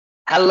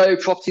Hello,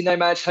 property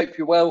nomads. Hope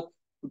you're well.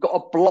 We've got a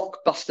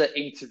blockbuster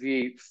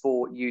interview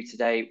for you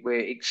today.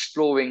 We're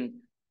exploring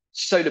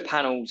solar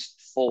panels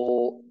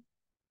for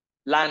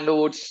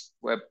landlords.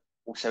 We're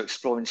also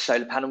exploring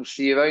solar panels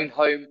for your own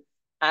home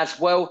as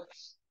well.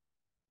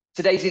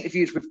 Today's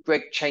interview is with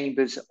Greg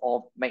Chambers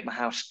of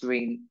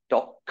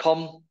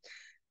MakeMyHouseGreen.com.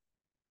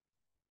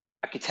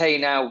 I can tell you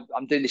now,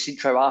 I'm doing this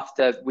intro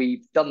after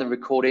we've done the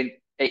recording.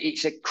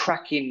 It's a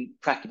cracking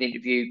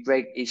interview.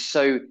 Greg is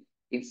so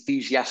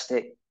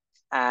enthusiastic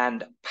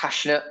and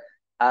passionate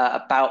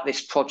about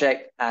this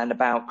project and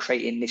about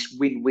creating this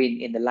win-win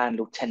in the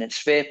landlord-tenant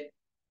sphere.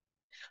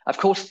 Of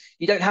course,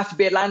 you don't have to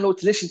be a landlord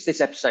to listen to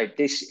this episode.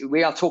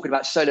 We are talking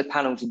about solar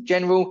panels in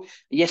general.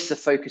 Yes, the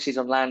focus is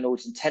on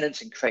landlords and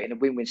tenants and creating a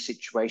win-win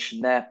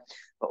situation there.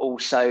 But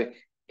also,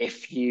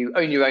 if you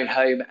own your own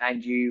home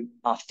and you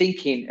are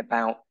thinking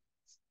about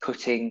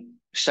putting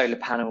solar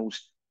panels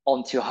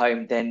onto your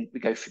home, then we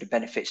go through the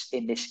benefits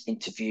in this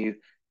interview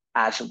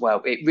as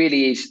well. It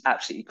really is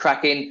absolutely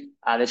cracking.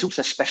 There's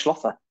also a special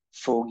offer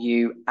for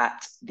you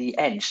at the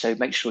end, so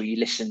make sure you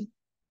listen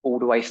all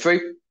the way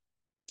through.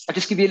 I'll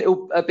just give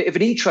you a bit of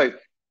an intro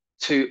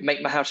to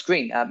Make My House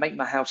Green. Make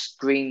My House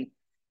Green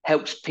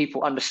helps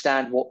people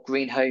understand what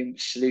green home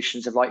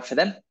solutions are right for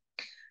them.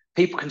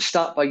 People can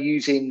start by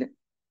using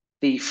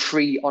the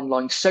free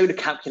online solar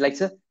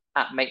calculator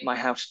at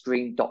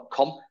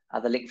makemyhousegreen.com.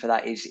 The link for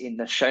that is in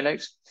the show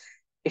notes.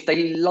 If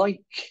they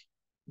like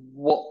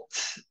what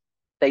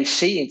they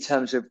see in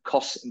terms of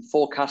costs and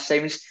forecast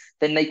savings,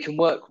 then they can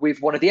work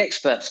with one of the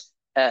experts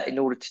in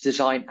order to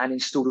design and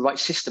install the right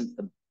system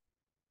for them.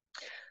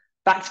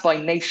 Backed by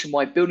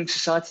Nationwide Building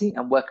Society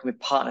and working with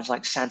partners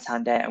like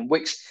Santander and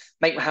Wix,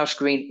 Make My House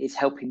Green is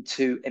helping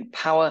to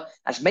empower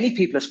as many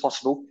people as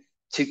possible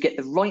to get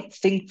the right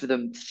thing for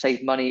them to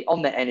save money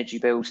on their energy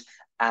bills,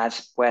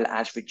 as well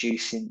as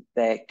reducing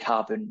their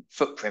carbon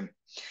footprint.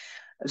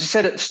 As I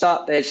said at the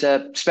start, there's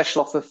a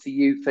special offer for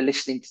you for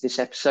listening to this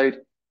episode,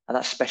 and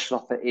that special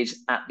offer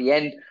is at the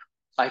end.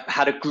 I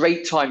had a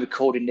great time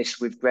recording this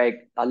with Greg.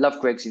 I love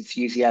Greg's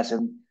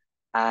enthusiasm,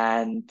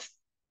 and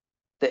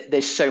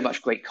there's so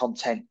much great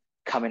content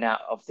coming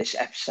out of this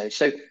episode.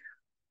 So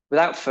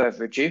without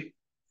further ado,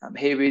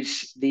 here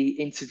is the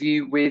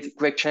interview with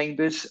Greg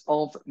Chambers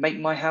of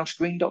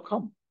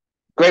MakeMyHouseGreen.com.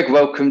 Greg,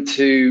 welcome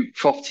to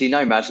Property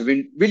Nomads. I've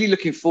been really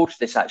looking forward to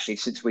this actually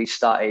since we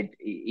started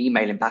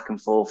emailing back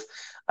and forth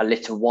a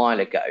little while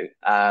ago,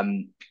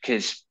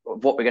 because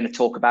what we're going to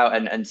talk about,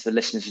 and to the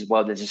listeners as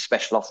well, there's a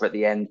special offer at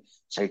the end.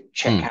 So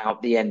check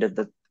out the end of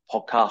the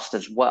podcast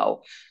as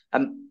well.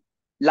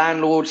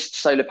 Landlords,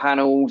 solar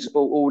panels,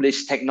 all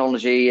this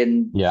technology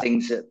and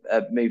things that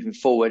are moving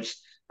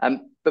forwards.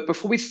 But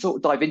before we sort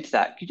of dive into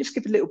that, could you just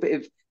give a little bit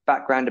of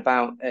background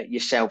about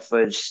yourself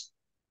as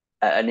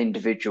an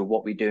individual,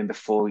 what we're doing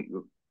before,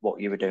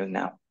 what you were doing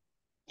now?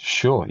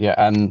 Sure.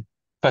 Yeah.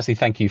 Firstly,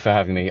 thank you for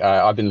having me.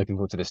 I've been looking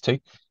forward to this too.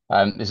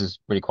 This is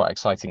really quite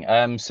exciting.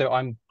 So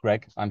I'm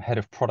Greg. I'm head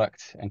of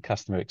product and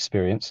customer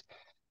experience.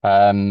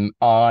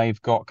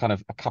 I've got kind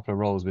of a couple of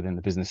roles within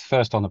the business.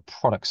 First, on the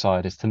product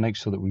side, is to make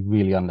sure that we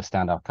really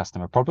understand our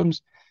customer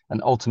problems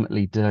and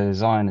ultimately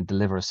design and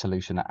deliver a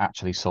solution that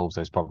actually solves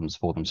those problems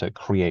for them. So it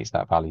creates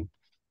that value.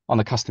 On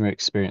the customer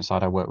experience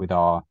side, I work with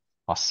our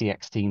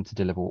CX team to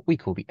deliver what we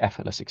call the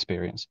effortless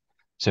experience.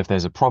 So if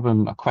there's a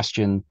problem, a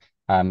question,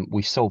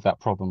 we solve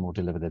that problem or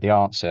deliver the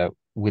answer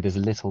with as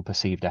little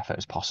perceived effort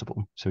as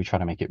possible. So we try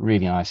to make it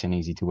really nice and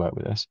easy to work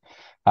with us.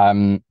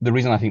 The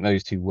reason I think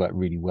those two work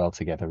really well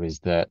together is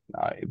that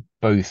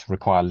both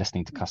require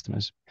listening to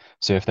customers.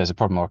 So if there's a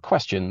problem or a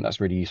question,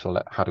 that's really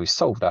useful. How do we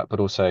solve that? But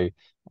also,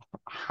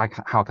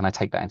 how can I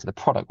take that into the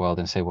product world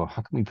and say, well,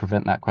 how can we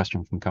prevent that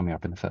question from coming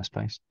up in the first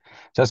place?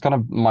 So that's kind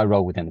of my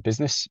role within the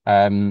business.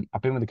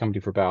 I've been with the company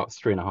for about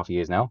 3.5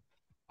 years now.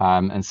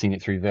 And seen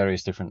it through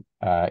various different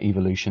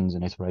evolutions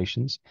and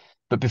iterations.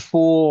 But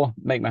before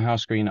Make My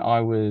House Green,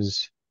 I've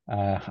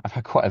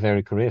had quite a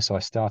varied career. So I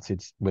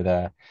started with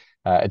a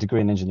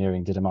degree in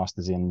engineering, did a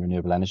master's in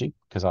renewable energy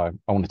because I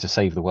wanted to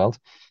save the world.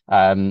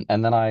 And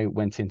then I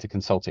went into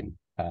consulting.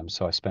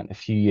 So I spent a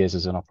few years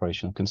as an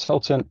operational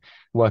consultant,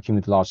 working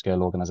with large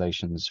scale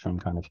organizations from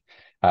kind of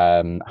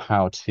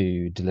how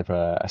to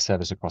deliver a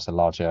service across a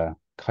larger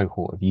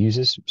cohort of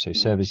users. So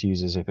service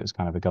users, if it's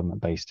kind of a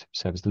government-based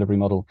service delivery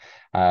model,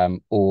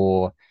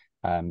 or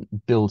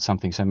build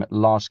something. So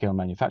large scale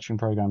manufacturing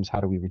programs, how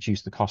do we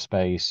reduce the cost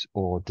base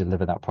or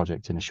deliver that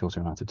project in a shorter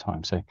amount of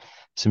time? So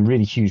some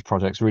really huge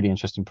projects, really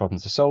interesting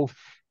problems to solve.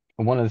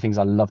 And one of the things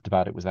I loved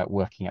about it was that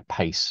working at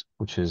pace,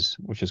 which is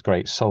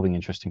great, solving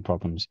interesting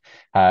problems.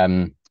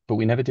 But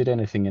we never did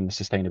anything in the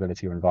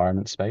sustainability or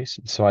environment space.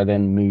 So I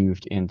then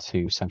moved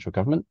into central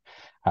government,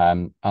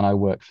 and I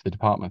worked for the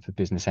Department for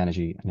Business,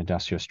 Energy and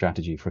Industrial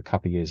Strategy for a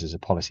couple of years as a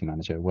policy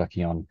manager,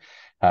 working on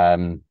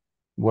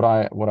what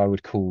I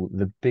would call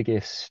the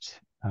biggest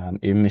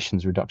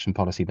emissions reduction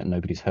policy that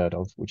nobody's heard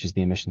of, which is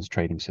the emissions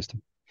trading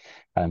system.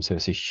 So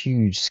it's a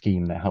huge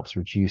scheme that helps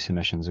reduce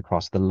emissions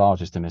across the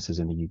largest emitters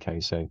in the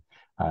UK. So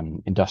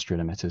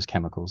industrial emitters,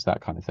 chemicals, that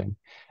kind of thing.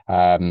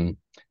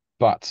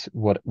 But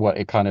what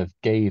it kind of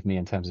gave me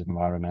in terms of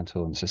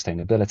environmental and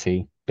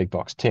sustainability, big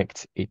box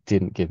ticked, it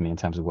didn't give me in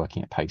terms of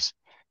working at pace.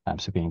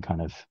 So being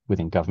kind of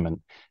within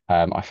government,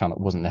 I found it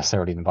wasn't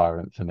necessarily an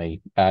environment for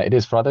me. It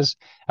is for others.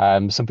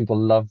 Some people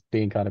love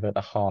being kind of at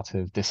the heart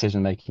of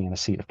decision making and a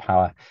seat of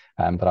power.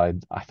 But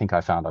I think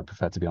I found I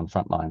prefer to be on the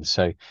front lines.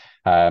 So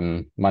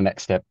my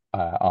next step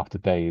after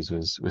Days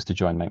was to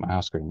join Make My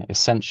House Green,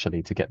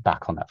 essentially to get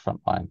back on that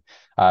front line.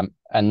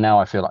 And now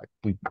I feel like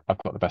I've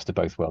got the best of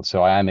both worlds.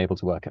 So I am able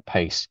to work at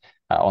pace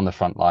on the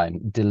front line,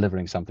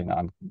 delivering something that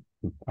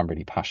I'm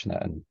really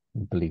passionate and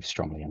believe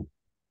strongly in.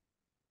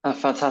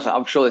 Fantastic.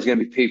 I'm sure there's going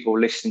to be people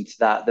listening to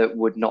that that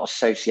would not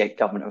associate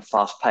government and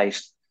fast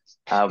paced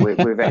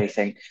with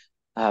anything.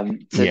 To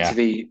Yeah.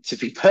 be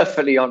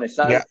perfectly honest,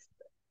 Yeah.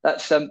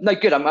 that's no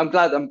good. I'm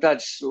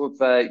glad sort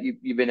of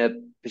you're in a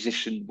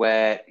position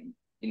where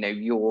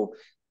you're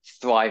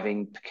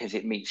thriving because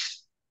it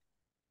meets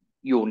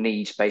your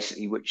needs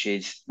basically, which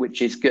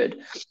is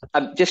good.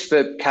 Just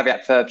for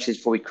caveat purposes,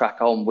 before we crack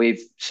on with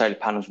solar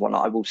panels and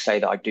whatnot, I will say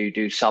that I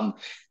do some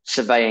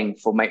surveying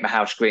for Make My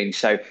House Green.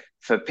 So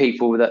for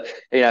people that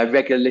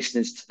regular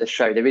listeners to the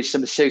show, there is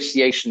some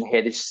association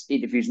here. This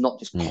interview is not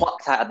just Mm.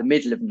 plucked out of the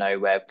middle of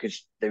nowhere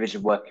because there is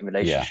a working Yeah.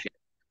 relationship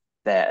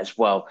there as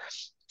well.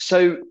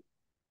 So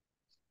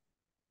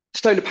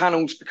solar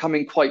panels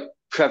becoming quite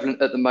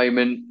prevalent at the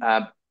moment,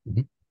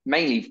 Mhm.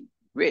 mainly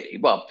really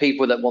well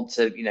people that want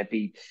to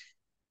be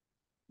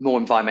more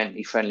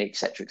environmentally friendly, et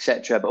cetera, et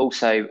cetera. But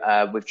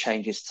also with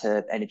changes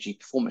to energy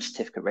performance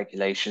certificate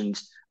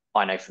regulations,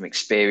 I know from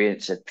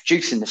experience of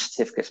producing the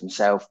certificates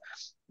myself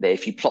that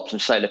if you plop some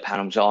solar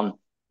panels on,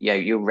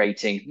 your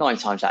rating 9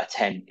 times out of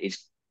 10 is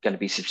going to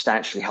be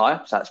substantially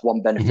higher. So that's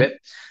one Mhm.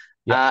 benefit.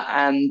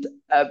 Yeah. And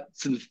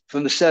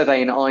from the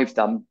surveying I've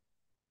done,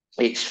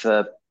 it's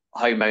for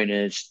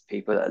homeowners,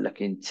 people that are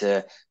looking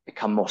to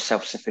become more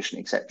self-sufficient,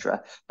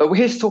 etc. But we're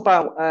here to talk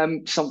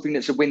about something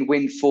that's a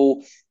win-win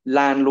for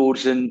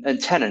landlords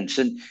and tenants.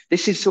 And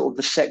this is sort of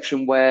the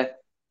section where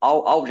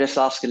I'll just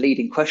ask a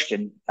leading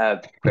question,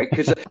 Greg,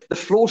 because the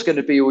floor's going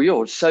to be all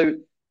yours. So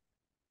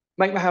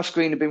Make My House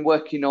Green have been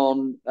working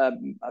on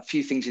a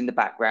few things in the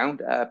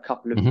background, a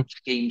couple of Mhm.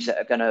 schemes that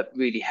are going to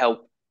really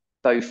help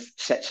both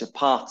sets of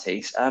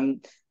parties.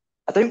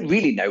 I don't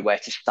really know where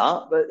to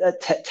start,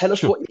 but tell us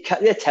Sure. what you can.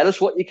 Yeah, tell us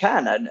what you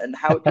can and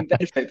how it can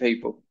benefit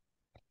people.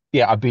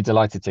 Yeah, I'd be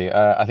delighted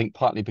to. I think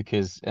partly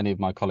because any of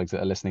my colleagues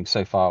that are listening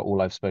so far,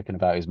 all I've spoken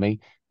about is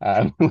me,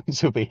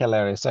 which will be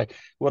hilarious. So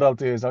what I'll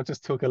do is I'll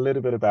just talk a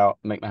little bit about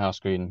Make My House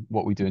Green,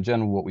 what we do in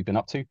general, what we've been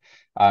up to,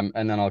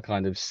 and then I'll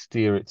kind of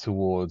steer it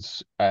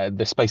towards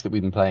the space that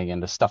we've been playing in,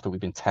 the stuff that we've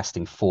been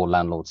testing for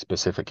landlords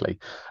specifically,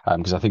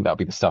 because I think that'll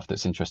be the stuff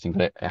that's interesting,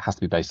 but it has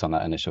to be based on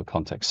that initial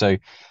context. So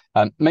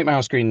Make My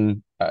House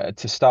Green,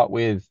 to start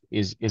with,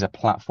 is a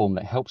platform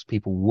that helps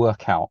people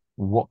work out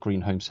what green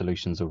home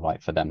solutions are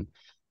right for them.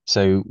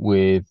 So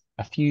with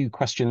a few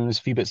questions,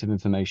 a few bits of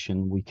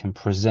information, we can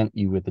present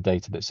you with the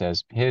data that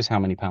says, here's how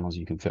many panels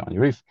you can fit on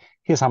your roof,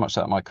 here's how much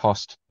that might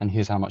cost, and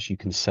here's how much you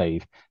can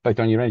save, both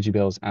on your energy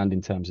bills and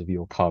in terms of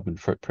your carbon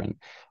footprint.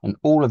 And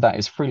all of that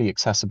is freely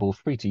accessible,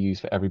 free to use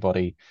for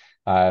everybody.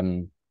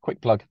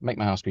 Quick plug,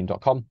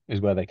 makemyhousegreen.com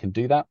is where they can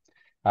do that.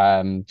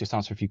 Just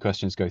answer a few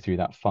questions, go through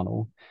that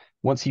funnel.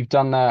 Once you've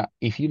done that,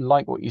 if you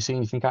like what you see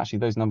and you think actually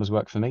those numbers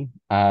work for me,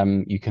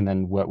 you can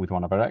then work with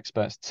one of our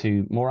experts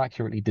to more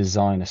accurately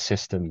design a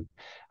system.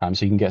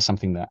 So you can get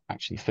something that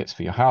actually fits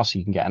for your house.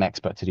 You can get an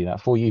expert to do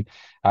that for you.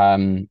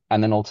 And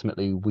then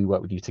ultimately we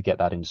work with you to get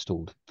that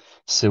installed.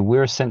 So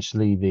we're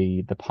essentially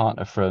the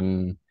partner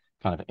from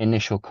kind of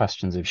initial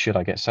questions of should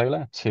I get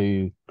solar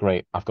to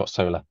great, I've got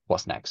solar,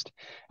 what's next?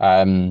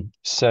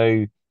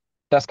 So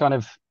that's kind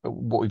of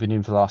what we've been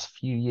doing for the last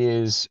few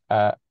years.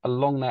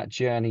 Along that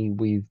journey,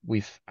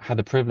 we've had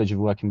the privilege of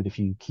working with a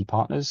few key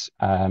partners,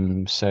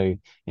 so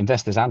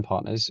investors and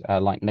partners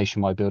like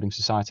Nationwide Building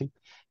Society.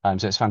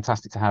 So it's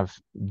fantastic to have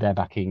their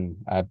backing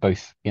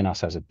both in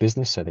us as a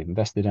business, so they've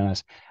invested in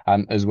us,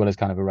 as well as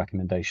kind of a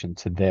recommendation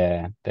to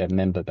their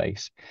member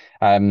base.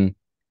 The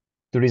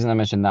reason I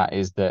mention that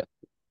is that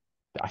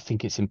I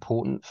think it's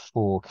important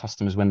for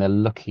customers when they're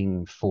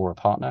looking for a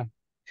partner.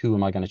 Who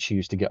am I going to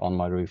choose to get on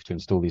my roof to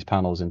install these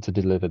panels and to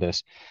deliver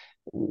this?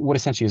 What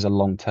essentially is a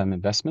long-term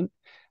investment.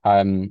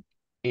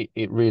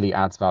 It really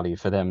adds value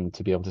for them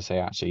to be able to say,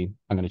 actually,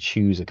 I'm going to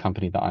choose a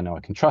company that I know I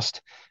can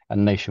trust.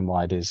 And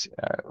Nationwide is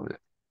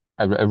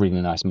a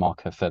really nice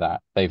marker for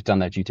that. They've done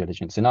their due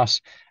diligence in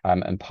us,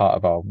 and part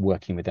of our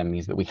working with them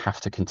means that we have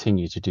to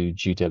continue to do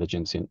due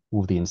diligence in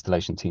all the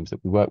installation teams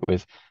that we work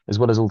with, as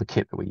well as all the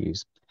kit that we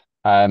use.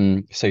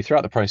 So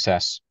throughout the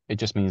process, it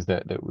just means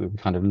that we're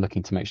kind of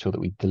looking to make sure that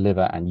we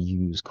deliver and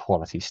use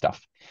quality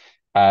stuff.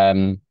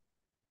 Um,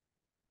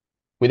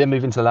 we then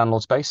move into the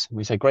landlord space.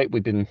 We say, great,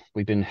 we've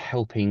been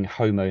helping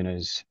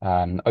homeowners,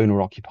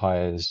 owner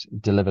occupiers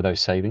deliver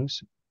those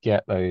savings,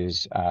 get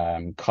those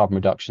carbon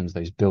reductions,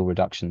 those bill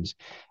reductions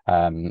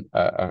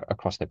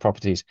across their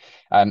properties.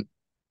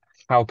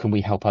 How can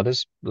we help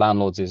others?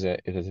 Landlords is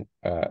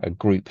a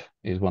group,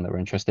 is one that we're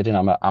interested in.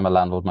 I'm a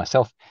landlord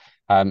myself.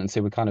 And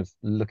so we're kind of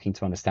looking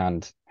to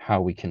understand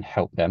how we can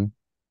help them,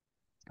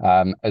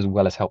 as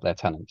well as help their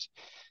tenants.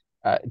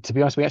 To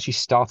be honest, we actually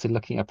started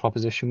looking at a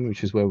proposition,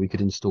 which was where we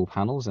could install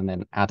panels and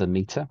then add a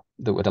meter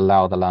that would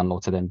allow the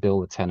landlord to then bill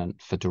the tenant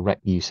for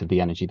direct use of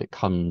the energy that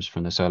comes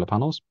from the solar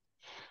panels.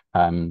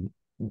 Um,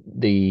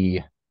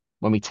 the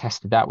When we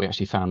tested that, we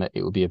actually found that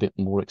it would be a bit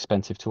more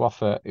expensive to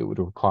offer. It would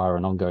require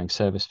an ongoing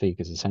service fee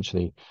because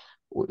essentially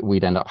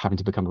we'd end up having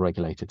to become a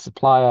regulated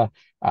supplier.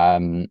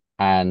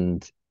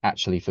 And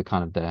actually, for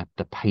kind of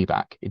the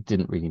payback, it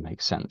didn't really make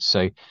sense.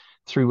 So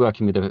through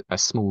working with a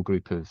small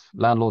group of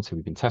landlords who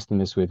we've been testing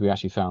this with, we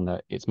actually found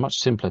that it's much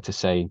simpler to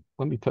say,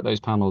 when we put those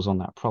panels on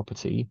that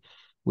property,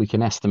 we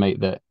can estimate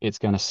that it's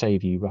going to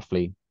save you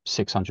roughly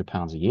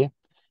 £600 a year.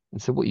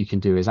 And so what you can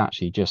do is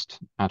actually just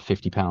add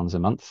 £50 a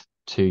month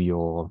to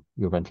your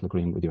rental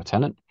agreement with your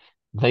tenant.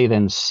 They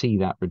then see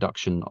that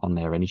reduction on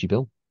their energy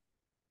bill.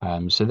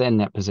 So their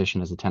net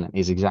position as a tenant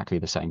is exactly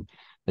the same.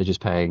 They're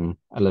just paying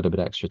a little bit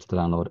extra to the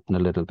landlord and a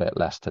little bit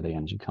less to the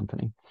energy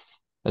company.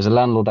 As a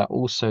landlord, that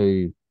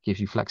also gives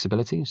you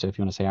flexibility. So if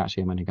you want to say,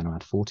 actually, I'm only going to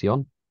add 40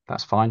 on,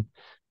 that's fine.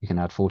 You can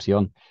add 40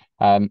 on.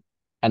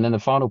 And then the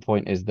final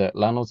point is that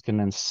landlords can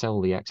then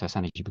sell the excess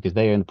energy because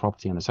they own the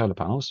property and the solar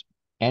panels.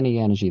 Any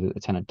energy that the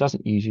tenant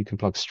doesn't use, you can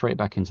plug straight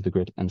back into the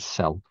grid and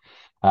sell.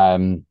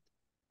 Um,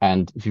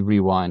 and if you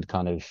rewind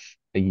kind of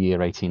a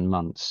year, 18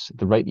 months,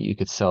 the rate that you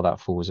could sell that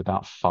for was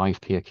about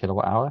 5p a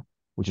kilowatt hour,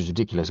 which is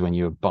ridiculous when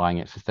you were buying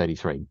it for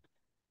 33.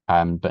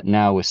 But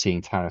now we're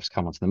seeing tariffs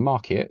come onto the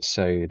market.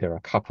 So there are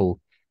a couple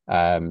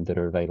that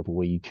are available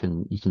where you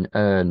can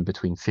earn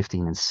between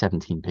 15 and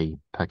 17p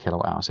per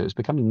kilowatt hour. So it's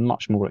becoming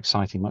much more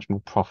exciting, much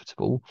more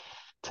profitable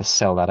to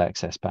sell that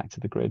excess back to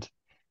the grid.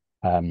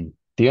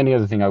 The only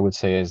other thing I would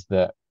say is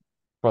that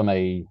from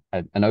an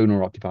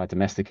owner-occupied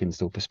domestic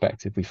install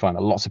perspective, we find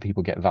that lots of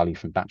people get value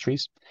from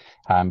batteries,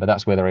 but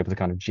that's where they're able to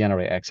kind of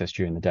generate excess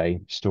during the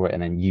day, store it,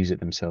 and then use it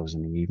themselves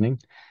in the evening.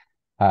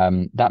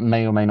 That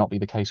may or may not be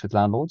the case with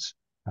landlords.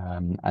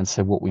 And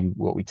so what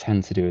we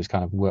tend to do is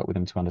kind of work with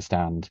them to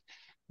understand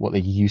what the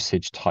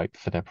usage type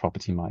for their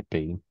property might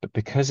be. But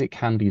because it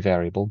can be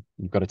variable,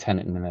 you've got a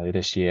tenant in there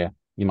this year,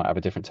 you might have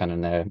a different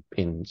tenant in there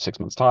in 6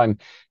 months' time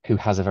who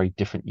has a very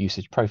different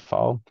usage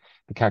profile.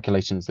 The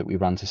calculations that we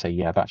run to say,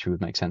 yeah, battery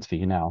would make sense for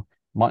you now,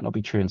 might not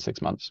be true in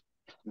 6 months.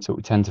 So what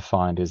we tend to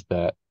find is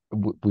that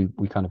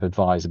we kind of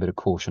advise a bit of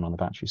caution on the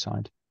battery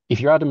side. If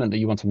you're adamant that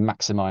you want to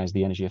maximize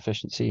the energy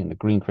efficiency and the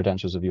green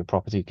credentials of your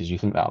property because you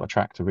think that'll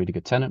attract a really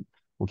good tenant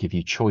or give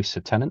you choice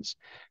of tenants,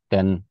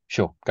 then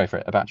sure, go for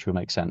it. A battery will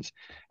make sense.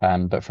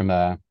 But from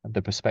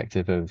the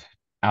perspective of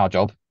our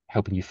job,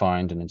 helping you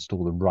find and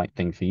install the right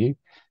thing for you,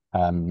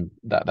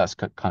 that's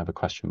kind of a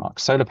question mark.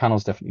 Solar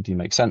panels definitely do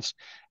make sense,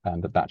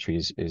 but battery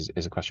is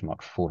a question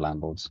mark for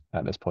landlords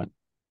at this point.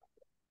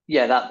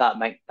 Yeah,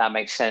 that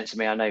makes sense. I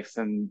mean, I know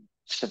from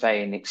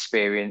surveying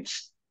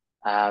experience,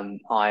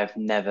 I have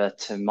never,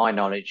 to my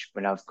knowledge,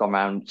 when I've gone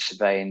around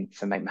surveying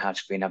for Make My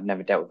House Green, I've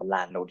never dealt with a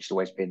landlord. It's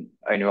always been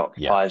owner Yeah.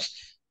 occupiers.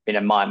 You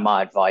know,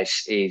 my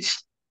advice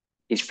is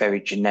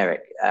very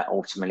generic.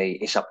 Ultimately,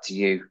 it's up to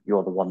you.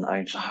 You're the one that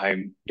owns the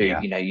home.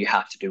 Yeah. You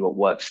have to do what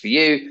works for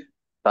you.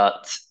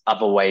 But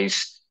I've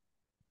always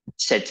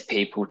said to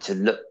people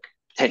to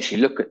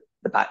potentially look at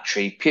the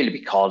battery purely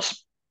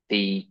because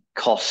the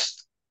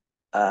cost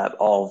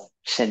of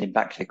sending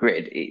back to the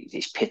grid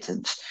is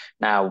pittance.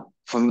 Now,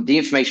 from the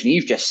information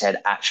you've just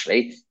said,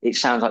 actually, it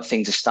sounds like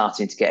things are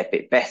starting to get a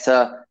bit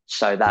better.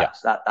 So Yeah.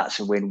 that's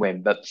a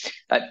win-win. But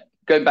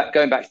going back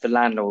to the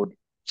landlord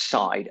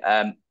side,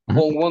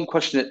 Mhm. one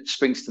question that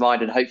springs to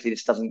mind, and hopefully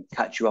this doesn't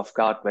catch you off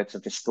guard, because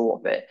I've just thought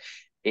of it,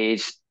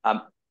 is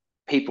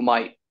people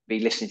might be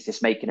listening to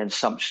this making an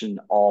assumption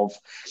of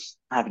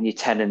having your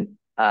tenant,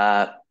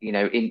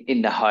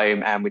 in the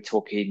home, and we're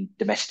talking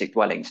domestic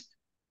dwellings.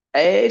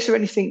 Is there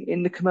anything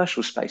in the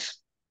commercial space,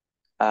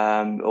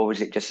 or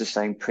is it just the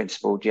same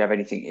principle? Do you have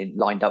anything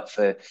lined up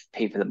for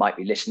people that might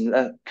be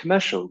listening?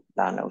 Commercial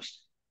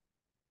landlords.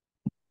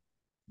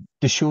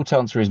 The short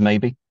answer is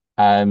maybe.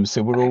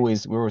 So we're Okay.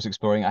 always we're always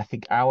exploring. I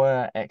think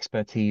our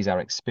expertise, our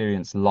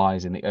experience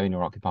lies in the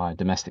owner-occupied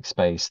domestic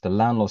space. The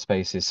landlord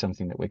space is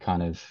something that we're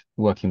kind of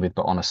working with,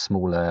 but on a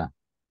smaller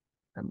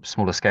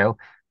scale.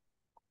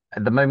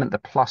 At the moment, the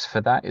plus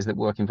for that is that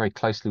we're working very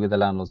closely with the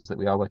landlords that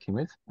we are working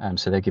with.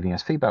 So they're giving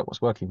us feedback,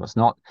 what's working, what's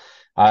not.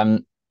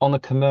 On the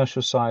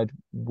commercial side,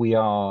 we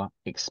are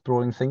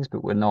exploring things,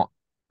 but we're not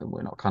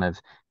kind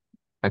of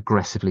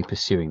aggressively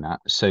pursuing that.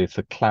 So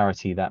for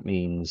clarity, that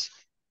means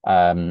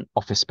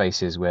office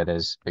spaces where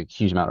there's a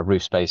huge amount of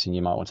roof space and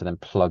you might want to then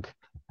plug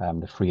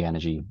the free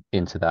energy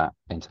into that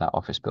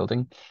office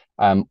building,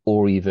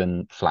 or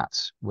even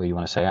flats where you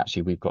want to say,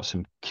 actually, we've got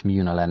some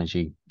communal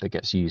energy that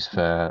gets used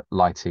for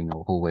lighting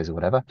or hallways or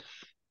whatever,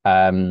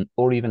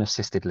 or even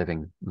assisted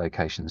living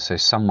locations. So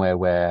somewhere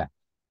where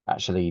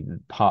actually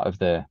part of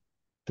the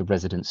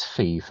resident's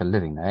fee for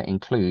living there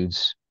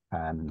includes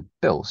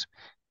bills.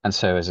 And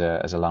so as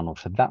a landlord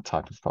for that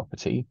type of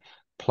property,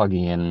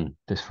 plugging in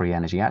this free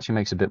energy actually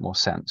makes a bit more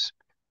sense.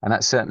 And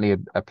that's certainly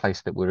a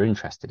place that we're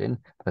interested in.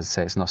 As I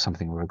say, it's not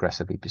something we're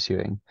aggressively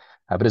pursuing.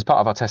 But as part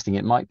of our testing,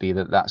 it might be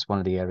that that's one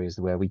of the areas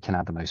where we can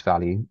add the most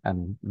value,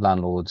 and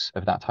landlords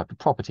of that type of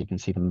property can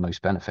see the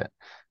most benefit.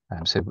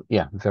 So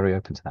yeah, very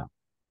open to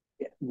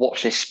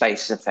Watch this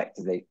space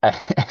effectively.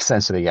 that.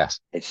 Essentially, yes.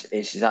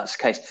 It's that's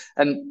the case.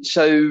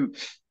 So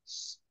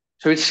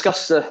we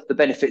discussed the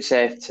benefits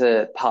there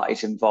to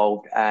parties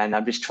involved, and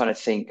I'm just trying to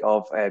think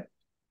of,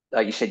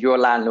 like you said, you're a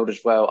landlord as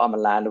well. I'm a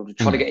landlord. We're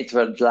trying to Mm. get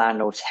into a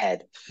landlord's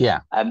head.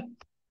 Yeah, Um,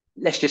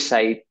 let's just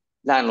say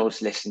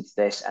landlords listen to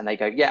this and they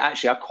go, yeah,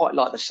 actually, I quite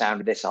like the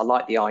sound of this. I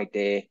like the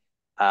idea.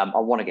 I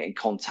want to get in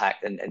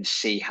contact and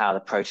see how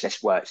the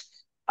process works.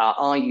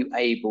 Are you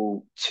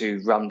able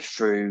to run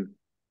through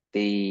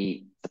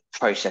the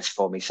process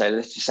for me? So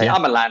let's just say yeah.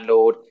 I'm a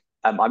landlord.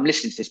 I'm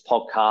listening to this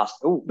podcast.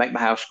 Oh, make my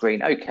house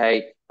green.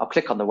 Okay, I'll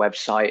click on the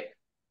website.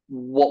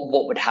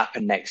 What would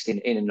happen next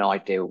in an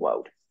ideal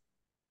world?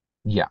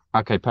 Yeah.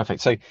 Okay,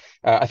 perfect. So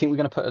I think we're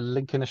going to put a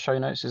link in the show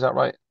notes. Is that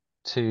right?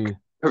 To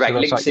Correct. the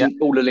website? Links Yeah. in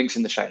all the links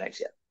in the show notes.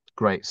 Yeah.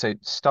 Great. So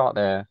start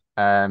there.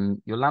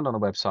 You'll land on the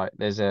website.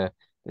 There's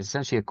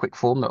essentially a quick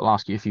form that will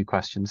ask you a few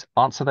questions.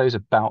 Answer those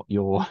about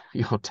your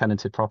your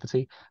tenanted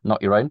property,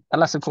 not your own,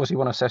 unless of course you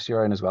want to assess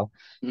your own as well.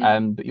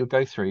 Mm. But you'll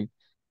go through.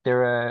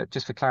 There are,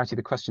 just for clarity,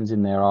 the questions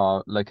in there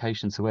are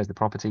location. So where's the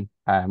property?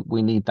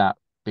 We need that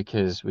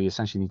because we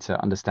essentially need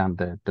to understand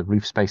the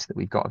roof space that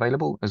we've got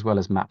available, as well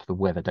as map the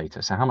weather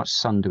data. So how much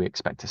sun do we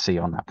expect to see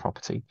on that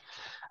property?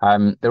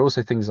 There are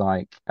also things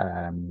like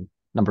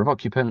number of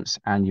occupants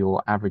and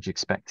your average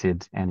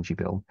expected energy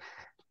bill.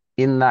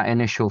 In that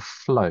initial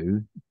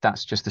flow,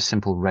 that's just a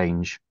simple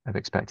range of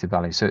expected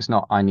value. So it's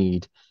not, I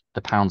need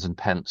the pounds and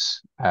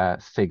pence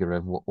figure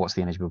of what's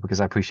the energy bill,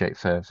 because I appreciate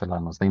for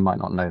landlords, they might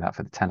not know that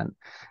for the tenant.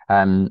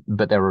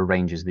 But there are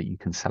ranges that you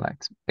can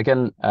select.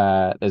 Again,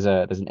 there's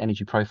an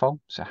energy profile.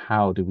 So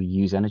how do we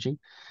use energy?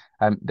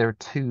 There are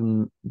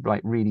two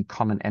like really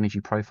common energy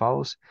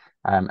profiles,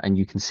 and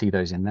you can see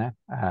those in there.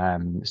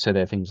 So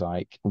there are things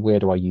like, where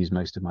do I use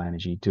most of my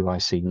energy? Do I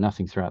see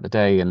nothing throughout the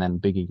day and then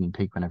big evening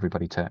peak when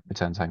everybody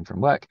returns home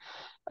from work?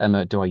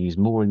 Do I use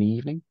more in the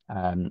evening?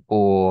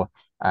 Or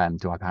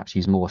do I perhaps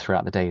use more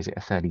throughout the day? Is it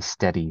a fairly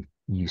steady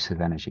use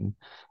of energy?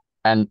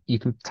 And you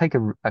can take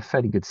a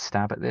fairly good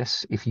stab at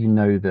this if you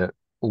know that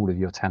all of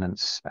your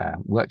tenants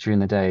work during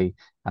the day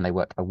and they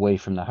work away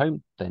from the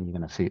home, then you're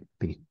going to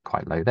be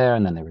quite low there,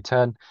 and then they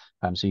return.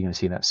 So you're going to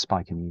see that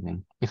spike in the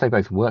evening. If they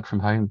both work from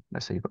home,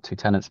 let's say you've got two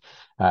tenants,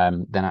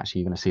 then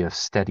actually you're going to see a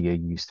steadier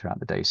use throughout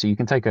the day. So you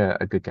can take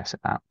a good guess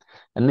at that.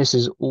 And this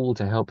is all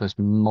to help us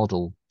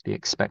model the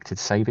expected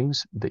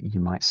savings that you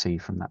might see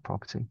from that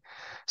property.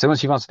 So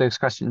once you've answered those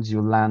questions,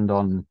 you'll land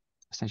on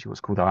essentially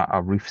what's called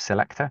our roof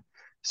selector.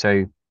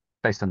 So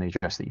based on the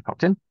address that you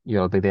popped in,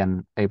 you'll be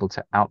then able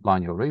to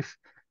outline your roof.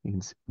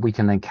 We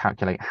can then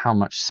calculate how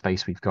much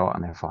space we've got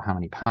and therefore how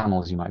many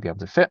panels you might be able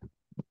to fit.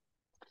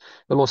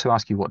 We'll also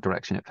ask you what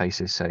direction it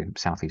faces, so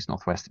southeast,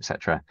 northwest,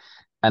 etc.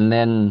 And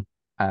then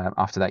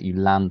after that, you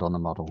land on the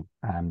model.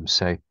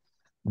 So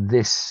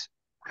this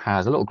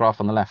has a little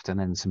graph on the left and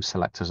then some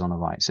selectors on the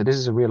right. So this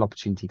is a real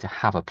opportunity to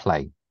have a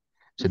play.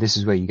 So this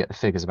is where you get the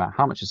figures about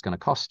how much it's going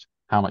to cost,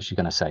 how much you're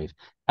going to save.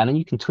 And then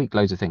you can tweak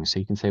loads of things. So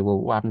you can say, well,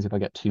 what happens if I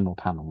get two more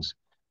panels?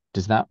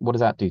 What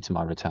does that do to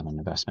my return on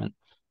investment?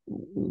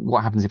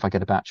 What happens if I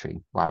get a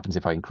battery? What happens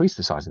if I increase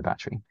the size of the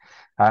battery?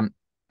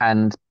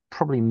 And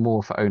probably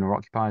more for owner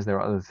occupiers, there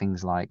are other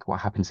things like what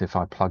happens if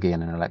I plug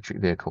in an electric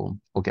vehicle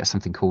or get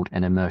something called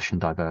an immersion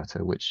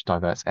diverter, which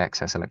diverts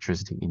excess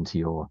electricity into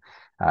your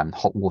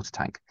hot water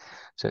tank.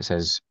 So it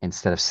says,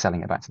 instead of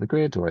selling it back to the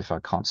grid, or if I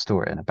can't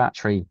store it in a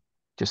battery,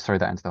 just throw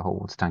that into the hot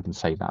water tank and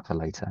save that for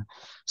later.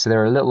 So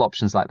there are little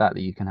options like that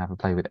that you can have a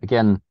play with.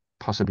 Again,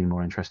 possibly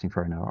more interesting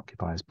for owner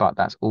occupiers, but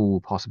that's all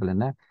possible in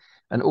there.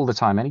 And all the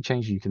time, any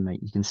change you can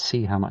make, you can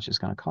see how much it's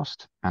going to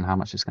cost and how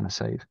much it's going to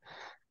save.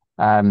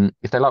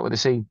 If they like what they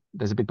see,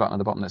 there's a big button at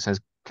the bottom that says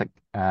click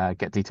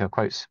get detailed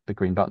quotes, big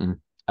green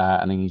button,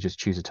 and then you just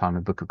choose a time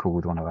and book a call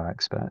with one of our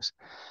experts.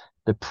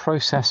 The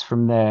process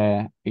from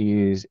there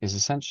is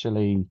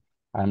essentially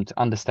to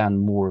understand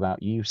more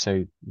about you.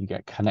 So you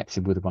get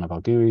connected with one of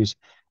our gurus.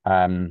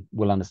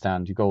 We'll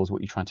understand your goals,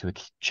 what you're trying to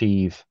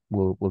achieve.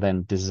 We'll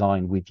then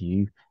design with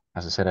you,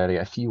 as I said earlier,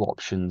 a few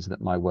options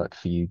that might work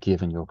for you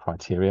given your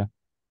criteria.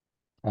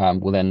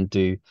 We'll then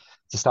to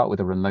start with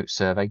a remote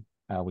survey,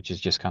 which is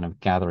just kind of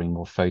gathering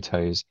more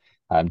photos,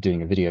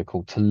 doing a video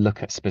call to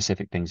look at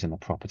specific things in the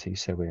property.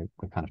 So we're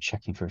kind of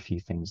checking for a few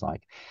things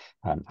like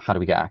how do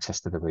we get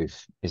access to the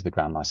roof? Is the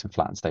ground nice and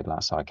flat and stable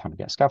outside? Can we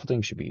get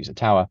scaffolding? Should we use a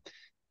tower?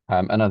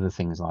 And other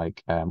things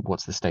like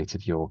what's the state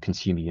of your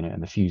consumer unit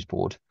and the fuse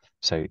board?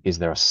 So is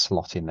there a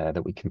slot in there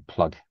that we can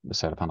plug the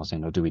solar panels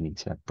in, or do we need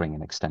to bring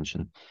an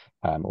extension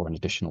or an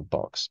additional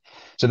box?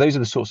 So those are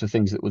the sorts of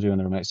things that we'll do in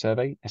the remote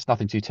survey. It's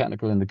nothing too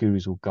technical, and the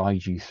gurus will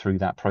guide you through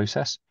that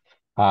process.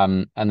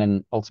 And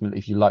then ultimately,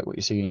 if you like what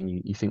you're seeing,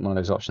 you think one of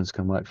those options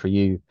can work for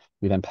you,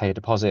 we then pay a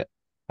deposit,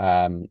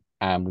 and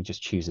we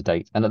just choose a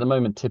date. And at the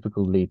moment,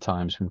 typical lead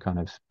times from kind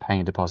of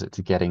paying a deposit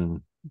to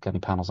getting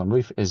getting panels on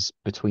roof is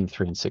between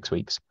 3 and 6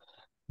 weeks.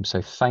 So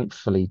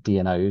thankfully,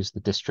 DNOs, the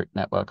district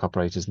network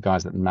operators, the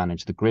guys that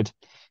manage the grid,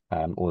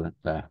 or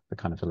the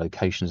kind of the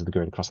locations of the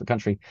grid across the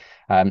country,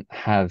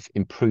 have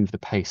improved the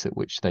pace at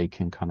which they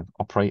can kind of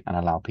operate and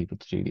allow people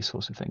to do these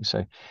sorts of things.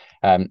 So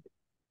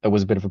it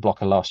was a bit of a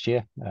blocker last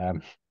year.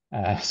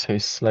 So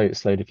it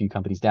slowed a few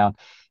companies down.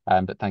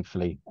 But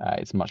thankfully,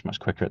 it's much, much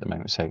quicker at the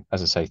moment. So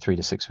as I say, 3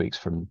 to 6 weeks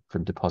from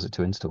deposit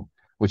to install,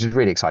 which is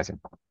really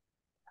exciting.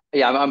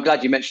 Yeah, I'm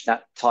glad you mentioned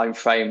that time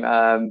frame.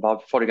 I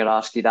was probably going to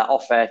ask you that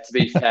off air, to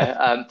be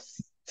fair.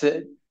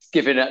 To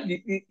given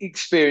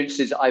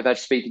experiences I've had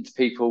speaking to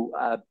people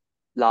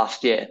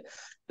last year,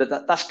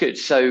 that's good.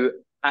 So Mm,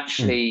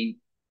 actually,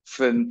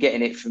 from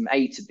getting it from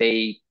A to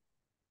B,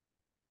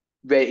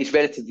 it's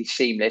relatively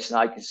seamless, and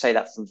I can say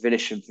that from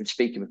Vinish and from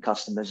speaking with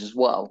customers as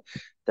well.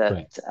 That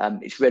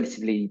great. it's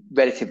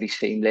relatively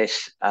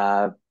seamless.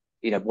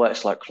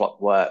 Works like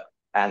clockwork,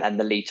 and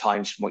the lead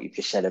times from what you've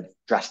just said have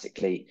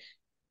drastically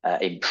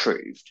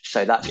improved.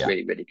 So that's Yeah.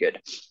 really, really good.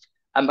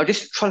 I'm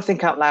just trying to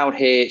think out loud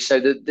here. So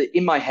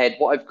in my head,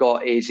 what I've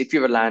got is if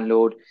you're a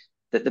landlord,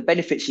 that the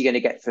benefits you're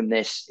going to get from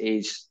this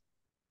is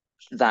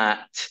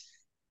that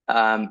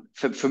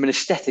from an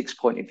aesthetics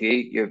point of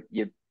view,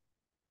 your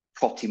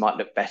property might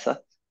look better.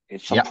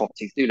 Some Yeah.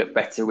 properties do look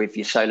better with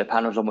your solar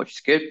panels on, which is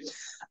good.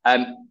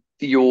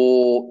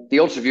 The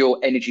odds of your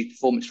energy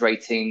performance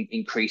rating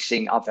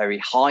increasing are very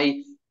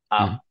high.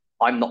 Uh, Mhm.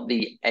 I'm not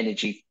the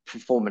energy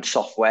performance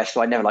software,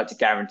 so I never like to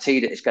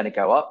guarantee that it's going to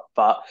go up,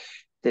 but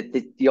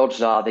the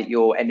odds are that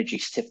your energy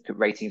certificate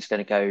rating is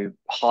going to go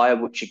higher,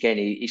 which again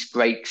is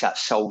great because that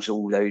solves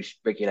all those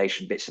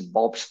regulation bits and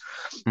bobs.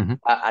 Mhm.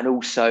 And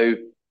also,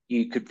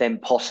 you could then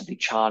possibly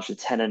charge the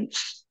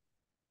tenants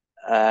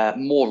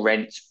more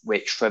rent,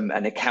 which from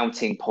an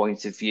accounting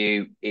point of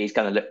view is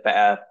going to look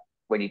better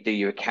when you do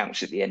your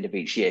accounts at the end of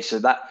each year. So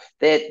that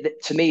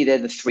to me, they're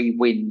the three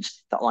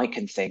wins that I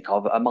can think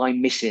of. Am I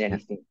missing Yeah.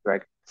 anything,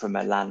 Greg, from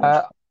a landlord?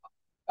 Uh,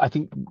 I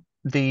think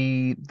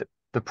the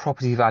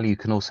property value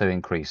can also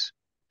increase.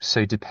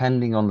 So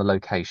depending on the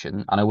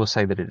location, and I will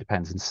say that it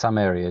depends. In some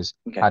areas,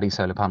 Okay. adding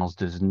solar panels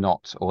does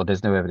not, or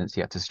there's no evidence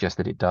yet to suggest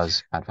that it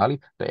does add value.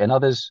 But in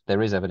others,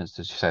 there is evidence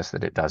to suggest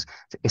that it does.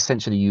 So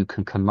essentially, you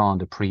can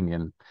command a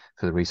premium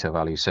for the resale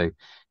value. So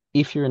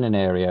if you're in an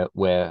area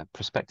where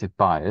prospective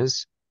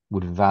buyers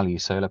would value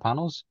solar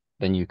panels,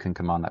 then you can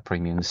command that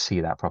premium and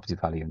see that property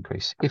value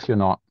increase. If you're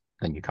not,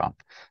 then you can't.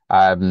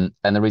 And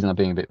the reason I'm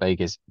being a bit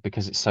vague is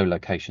because it's so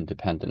location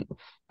dependent.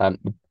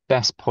 The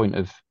best point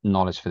of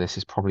knowledge for this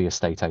is probably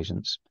estate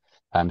agents.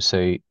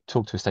 So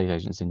talk to estate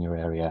agents in your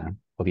area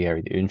or the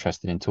area that you're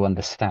interested in to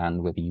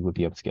understand whether you would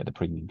be able to get the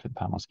premium for the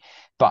panels.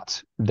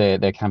 But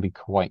there can be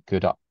quite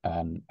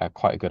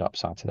a good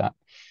upside to that.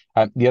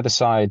 The other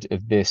side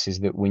of this is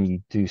that when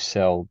you do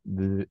sell,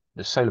 the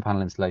solar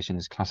panel installation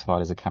is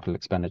classified as a capital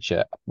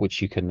expenditure, which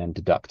you can then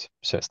deduct.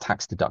 So it's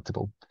tax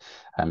deductible.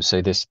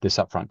 So this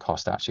upfront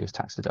cost actually is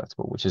tax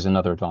deductible, which is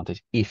another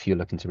advantage if you're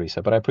looking to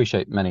resell. But I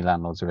appreciate many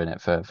landlords are in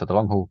it for the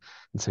long haul,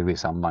 and so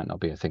resale might not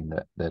be a thing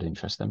that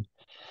interests them.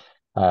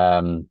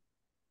 Um,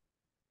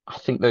 I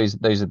think those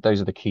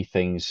are the key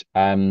things.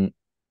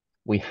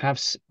 We have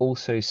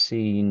also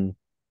seen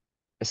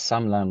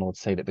some landlords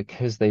say that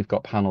because they've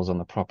got panels on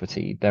the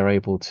property, they're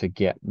able to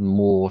get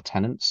more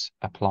tenants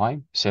apply.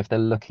 So if they're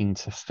looking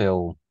to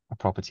fill a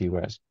property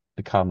where it's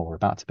become or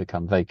about to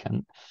become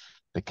vacant,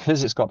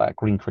 because it's got that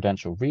green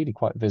credential really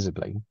quite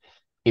visibly,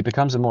 it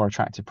becomes a more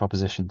attractive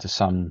proposition to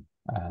some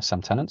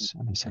tenants.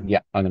 And they say,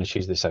 yeah, I'm going to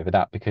choose this over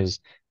that because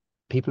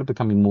people are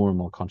becoming more and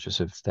more conscious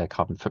of their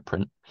carbon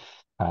footprint.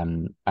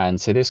 And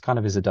so this kind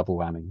of is a double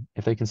whammy.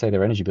 If they can say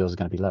their energy bills are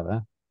going to be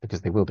lower, because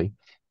they will be,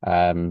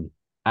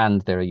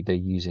 and they're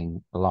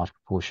using a large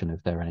proportion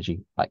of their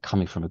energy like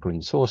coming from a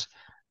green source,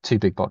 two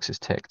big boxes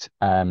ticked.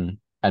 And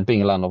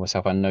being a landlord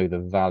myself, I know the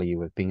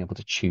value of being able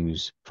to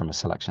choose from a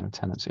selection of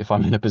tenants. If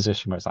I'm in a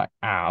position where it's like,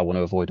 I want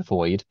to avoid a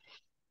void,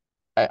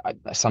 Yeah.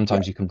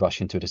 sometimes you can rush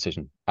into a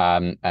decision.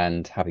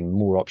 And having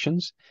more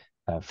options,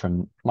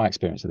 from my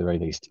experience at the very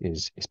least,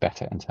 is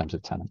better in terms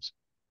of tenants.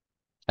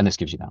 And this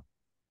gives you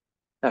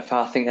I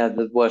think they're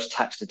the worst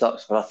tax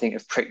deductible. I think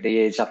have pricked the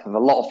ears up of a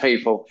lot of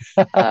people.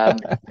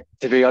 that.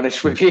 To be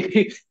honest with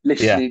you,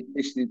 Yeah.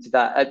 listening to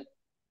that.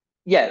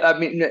 Yeah, I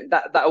mean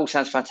that all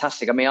sounds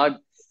fantastic. I mean,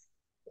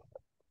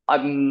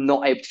 I'm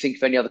not able to think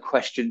of any other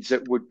questions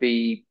that would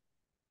be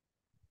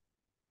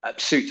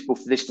suitable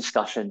for this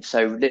discussion.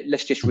 So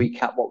let's just Mhm.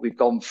 recap what we've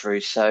gone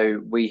through.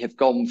 So we have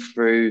gone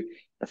through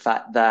the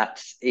fact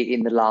that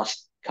in the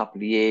last couple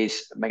of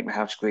years, Make My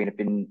House Green have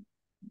been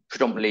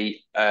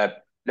predominantly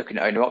looking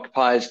at owner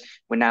occupiers.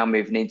 We're now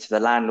moving into the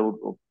landlord.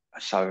 Or,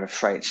 sorry, I'm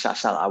afraid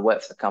that's not that I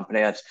work for the company.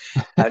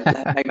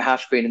 Make My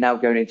House Green are now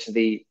going into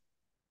the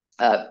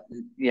uh,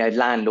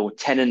 landlord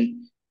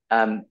tenant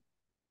um,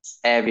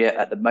 area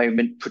at the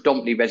moment,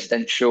 predominantly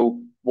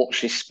residential.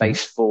 Watch this Mhm.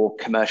 space for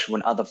commercial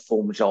and other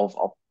forms of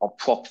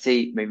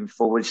property moving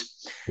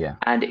forwards. Yeah.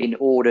 And in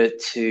order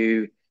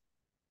to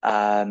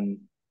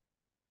um,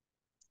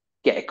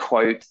 get a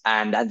quote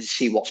and to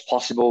see what's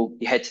possible,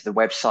 you head to the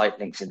website,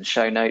 links in the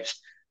show notes,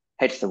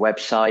 head to the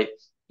website.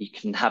 You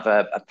can have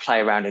a play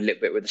around a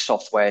little bit with the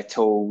software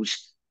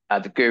tools.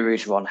 The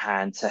gurus are on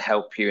hand to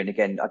help you. And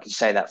again, I can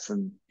say that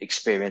from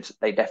experience,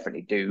 they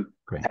definitely do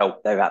Great.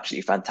 help. They're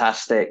absolutely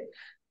fantastic.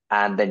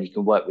 And then you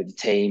can work with the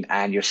team.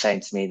 And you're saying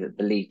to me that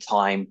the lead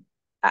time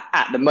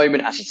at the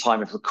moment, at the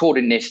time of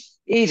recording this,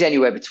 is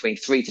anywhere between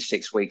 3 to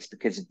 6 weeks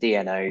because the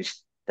DNOs,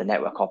 the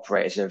network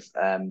operators,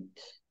 have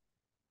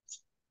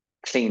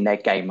cleaned their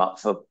game up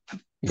for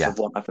Yeah,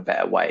 want of a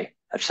better way.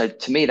 So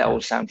to me, that yeah, all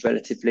sounds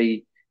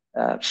relatively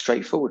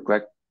straightforward,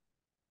 Greg.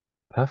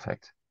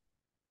 perfect.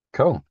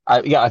 Cool.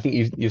 Yeah, I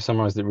think you've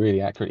summarized it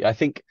really accurately. I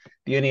think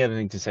the only other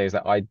thing to say is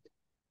that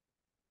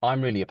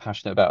I'm really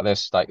passionate about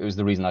this. Like, it was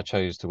the reason I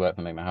chose to work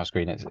for Make My House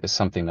Green. It's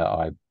something that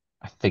I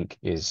think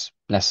is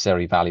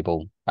necessary,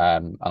 valuable,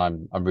 and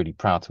I'm really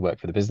proud to work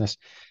for the business.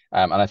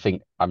 And I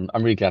think I'm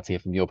really glad to hear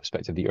from your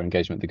perspective that your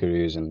engagement with the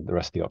gurus and the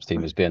rest of the ops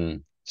team has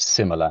been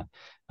similar.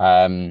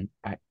 I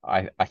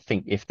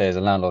think if there's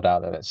a landlord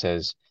out there that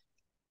says,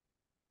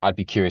 I'd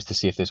be curious to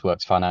see if this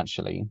works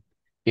financially.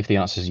 If the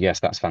answer is yes,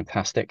 that's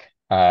fantastic.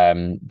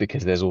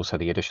 Because there's also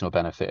the additional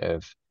benefit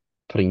of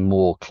putting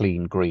more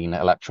clean green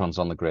electrons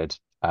on the grid.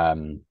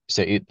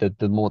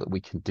 The more that we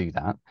can do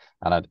that,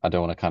 and I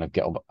don't want to kind of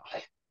get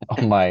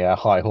on my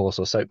high horse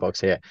or soapbox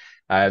here,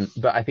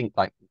 but I think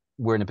like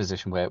we're in a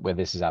position where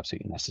this is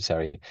absolutely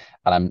necessary,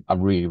 and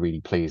I'm really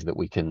really pleased that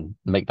we can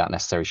make that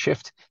necessary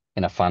shift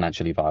in a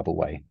financially viable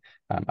way.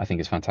 I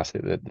think it's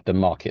fantastic that the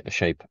market, the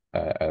shape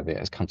of it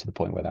has come to the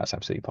point where that's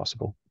absolutely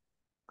possible.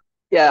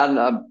 Yeah,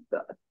 and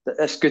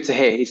that's good to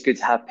hear. It's good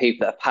to have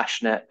people that are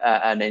passionate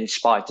and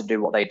inspired to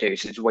do what they do.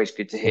 So it's always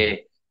good to Yeah.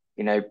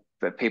 hear,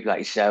 for people like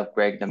yourself,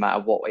 Greg, no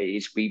matter what it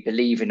is we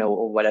believe in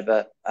or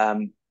whatever,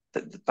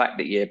 the fact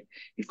that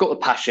you've got the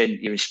passion,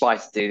 you're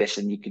inspired to do this,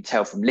 and you can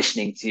tell from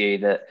listening to you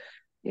that,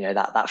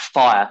 that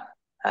fire,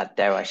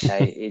 dare I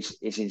say,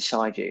 is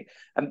inside you.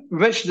 We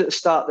mentioned at the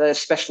start the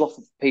special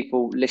offer for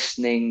people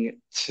listening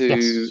to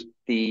Yes.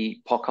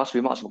 the podcast.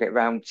 We might as well get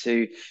round Yeah,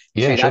 to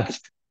that sure.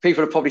 because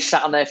people are probably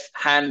sat on their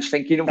hands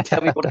thinking, "Oh,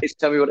 tell me what it is,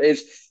 tell me what it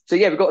is." So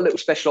yeah, we've got a little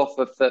special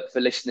offer for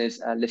listeners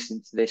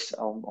listening to this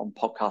on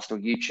podcast or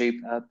YouTube.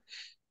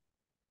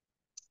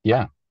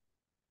 Yeah.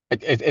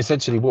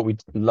 Essentially, what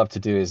we'd love to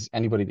do is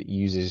anybody that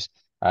uses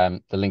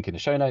the link in the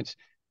show notes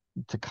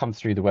to come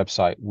through the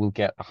website will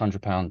get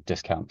 £100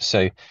 discount.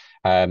 So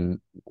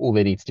all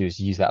they need to do is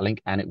use that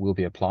link and it will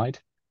be applied.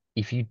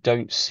 If you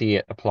don't see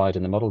it applied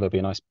in the model, there'll be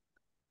a nice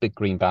big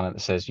green banner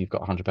that says you've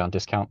got £100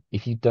 discount.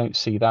 If you don't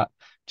see that,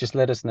 just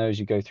let us know as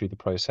you go through the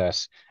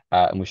process,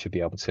 and we should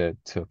be able to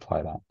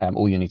apply that.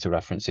 All you need to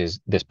reference is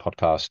this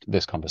podcast,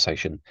 this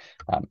conversation,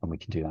 and we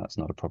can do that. It's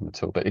not a problem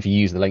at all. But if you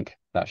use the link,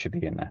 that should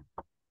be in there.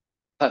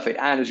 Perfect.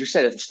 And as we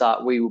said at the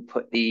start, we will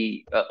put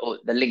the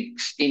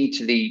links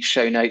into the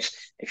show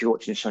notes. If you're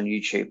watching this on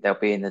YouTube, they'll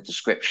be in the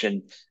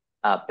description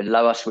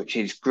below us, which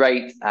is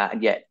great.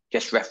 And yet,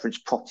 just reference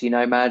Property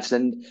Nomads,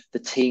 and the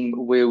team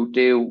will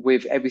deal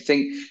with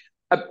everything.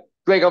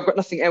 Greg, I've got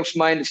nothing else in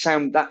mind.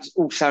 That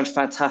all sounds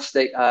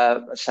fantastic.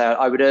 So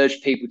I would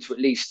urge people to at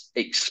least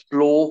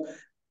explore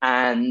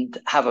and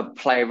have a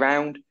play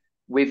around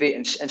with it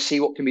and see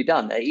what can be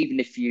done. Even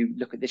if you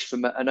look at this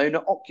from an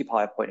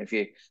owner-occupier point of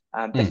view,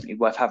 Mm. definitely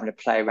worth having a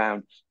play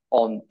around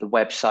on the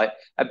website.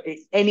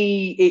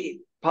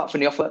 Apart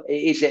from the offer,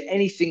 is there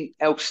anything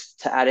else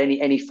to add?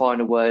 Any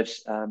final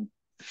words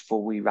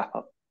before we wrap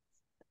up?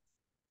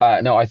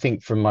 No, I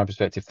think from my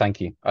perspective, thank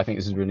you. I think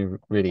this is really,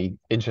 really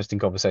interesting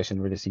conversation,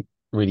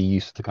 really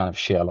useful to kind of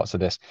share lots of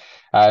this.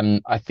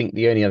 I think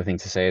the only other thing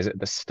to say is at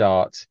the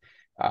start,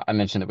 I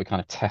mentioned that we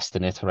kind of test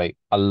and iterate.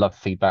 I love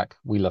feedback.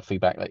 We love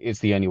feedback. Like, it's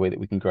the only way that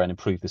we can grow and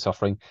improve this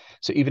offering.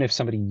 So even if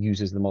somebody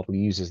uses the model,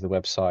 uses the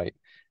website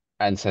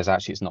and says,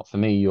 actually, it's not for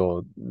me,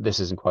 or this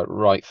isn't quite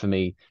right for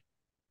me,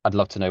 I'd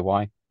love to know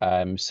why.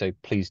 So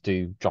please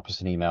do drop us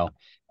an email.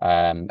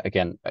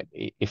 Again,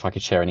 if I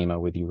could share an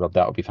email with you, Rob,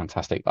 that would be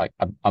fantastic. Like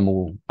I'm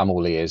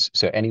all ears.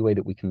 So any way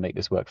that we can make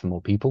this work for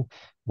more people,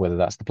 whether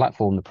that's the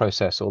platform, the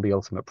process, or the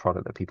ultimate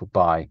product that people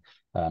buy,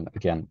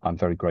 again, I'm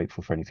very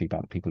grateful for any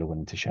feedback that people are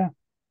willing to share.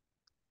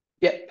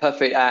 Yeah,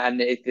 perfect. And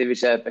if there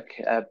is a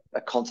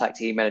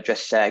contact email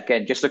address there,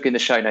 again, just look in the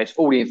show notes.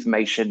 All the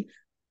information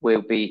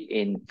will be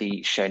in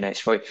the show notes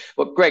for you.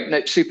 Well, Greg,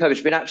 no, superb.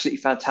 It's been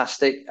absolutely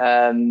fantastic.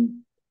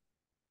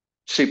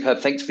 Superb.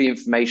 Thanks for the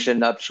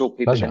information. I'm sure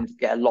people are Pleasure. going to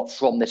get a lot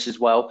from this as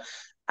well.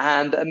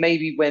 And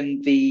maybe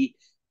when the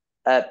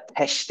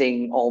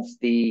testing of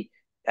the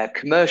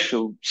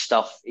commercial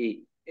stuff,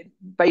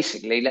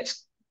 basically,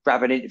 let's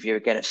grab an interview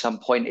again at some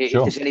point. If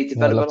Sure. there's any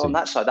Yeah, I'd love development on to.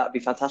 that side, that'd be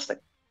fantastic.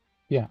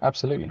 Yeah,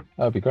 absolutely.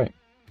 That would be great.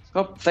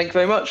 Well, thank you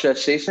very much.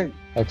 See you soon.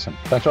 Excellent.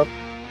 Thanks, Rob.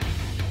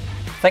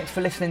 Thanks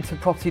for listening to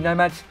Property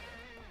Nomads.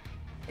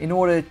 In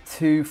order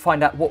to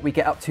find out what we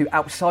get up to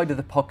outside of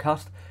the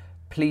podcast,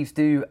 please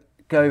do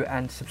go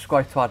and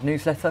subscribe to our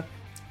newsletter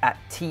at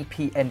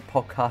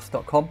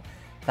tpnpodcast.com.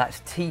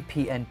 That's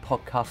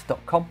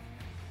tpnpodcast.com.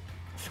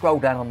 Scroll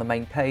down on the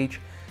main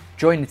page,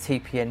 join the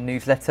TPN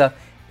newsletter.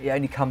 It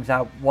only comes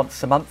out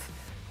once a month.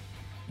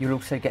 You'll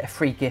also get a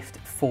free gift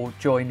for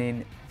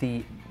joining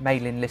the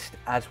mailing list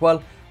as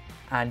well,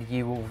 and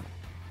you will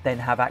then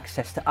have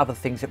access to other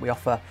things that we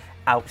offer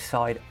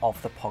outside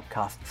of the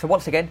podcast. So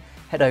once again,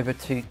 head over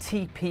to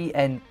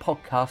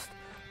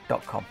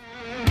tpnpodcast.com.